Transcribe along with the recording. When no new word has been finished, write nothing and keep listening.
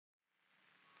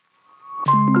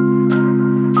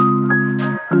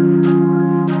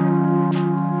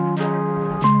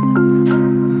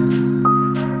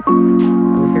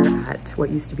what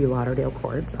used to be Lauderdale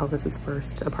Courts, Elvis's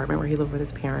first apartment where he lived with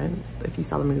his parents. If you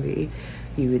saw the movie,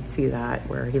 you would see that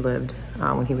where he lived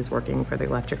when he was working for the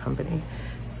electric company.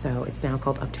 So it's now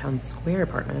called Uptown Square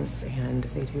Apartments, and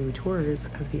they do tours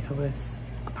of the Elvis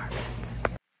apartment.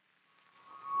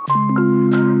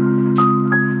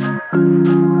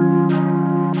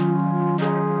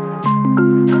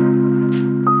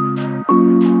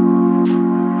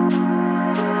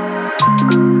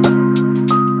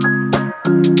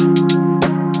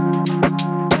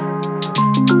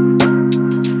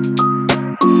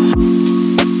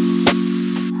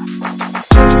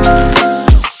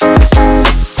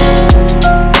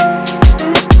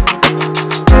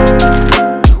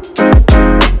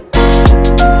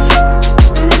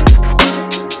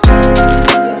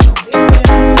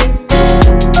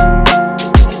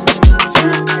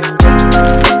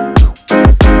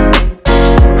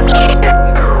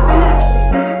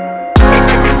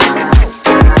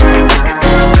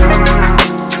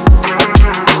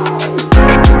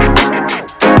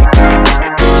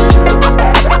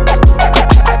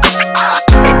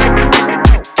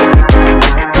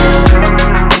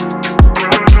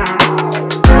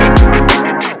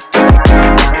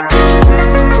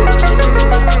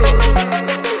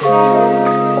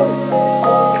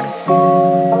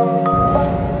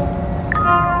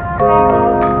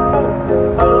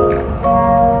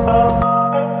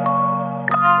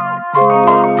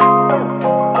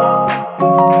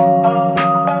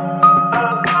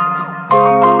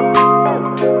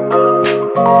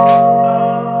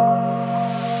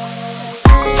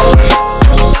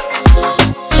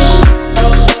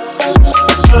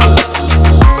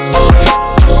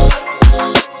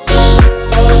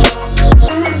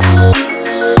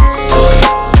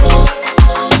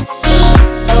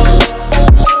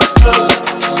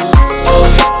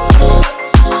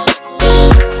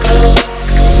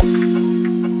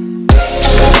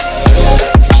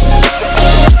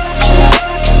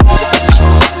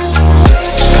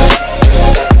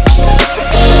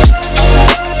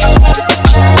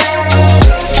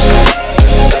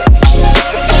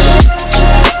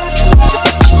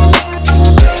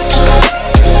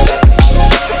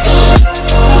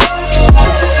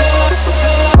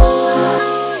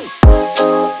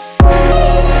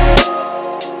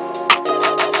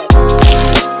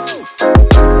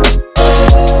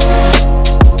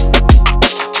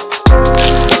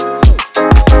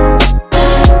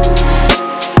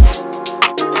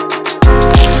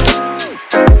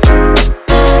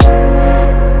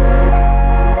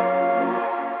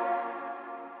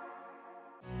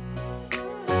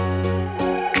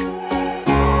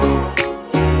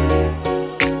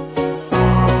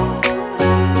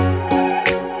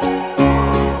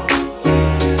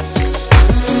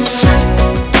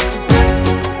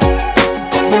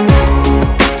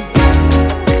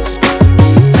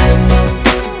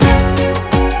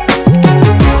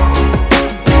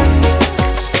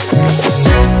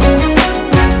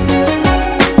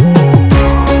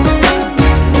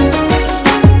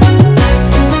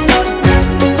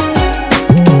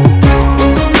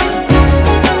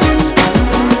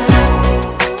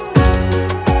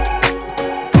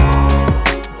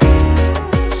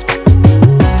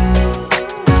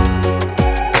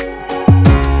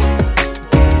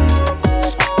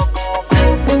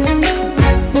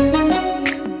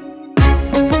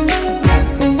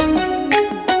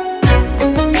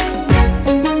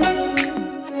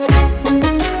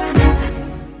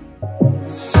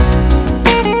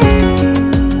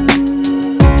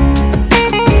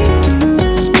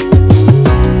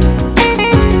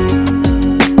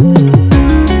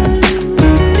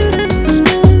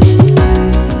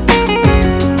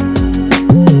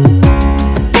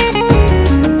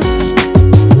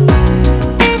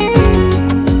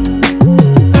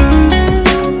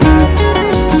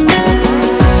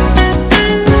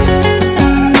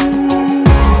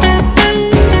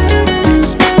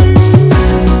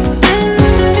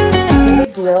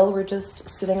 We're just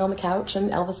sitting on the couch in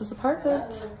Elvis's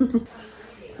apartment.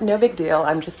 No big deal.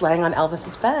 I'm just laying on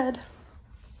Elvis's bed.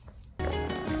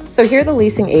 So here the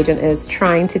leasing agent is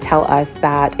trying to tell us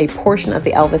that a portion of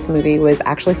the Elvis movie was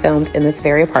actually filmed in this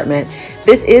very apartment.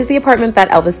 This is the apartment that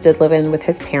Elvis did live in with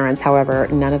his parents. However,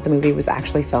 none of the movie was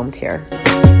actually filmed here.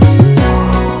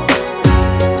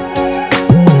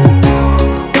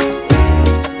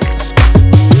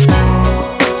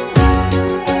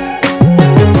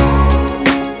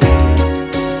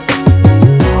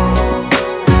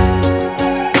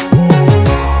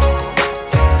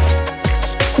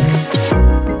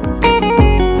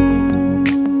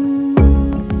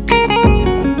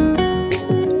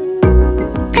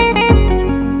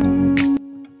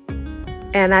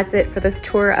 And that's it for this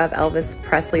tour of Elvis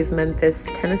Presley's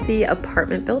Memphis, Tennessee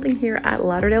apartment building here at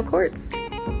Lauderdale Courts.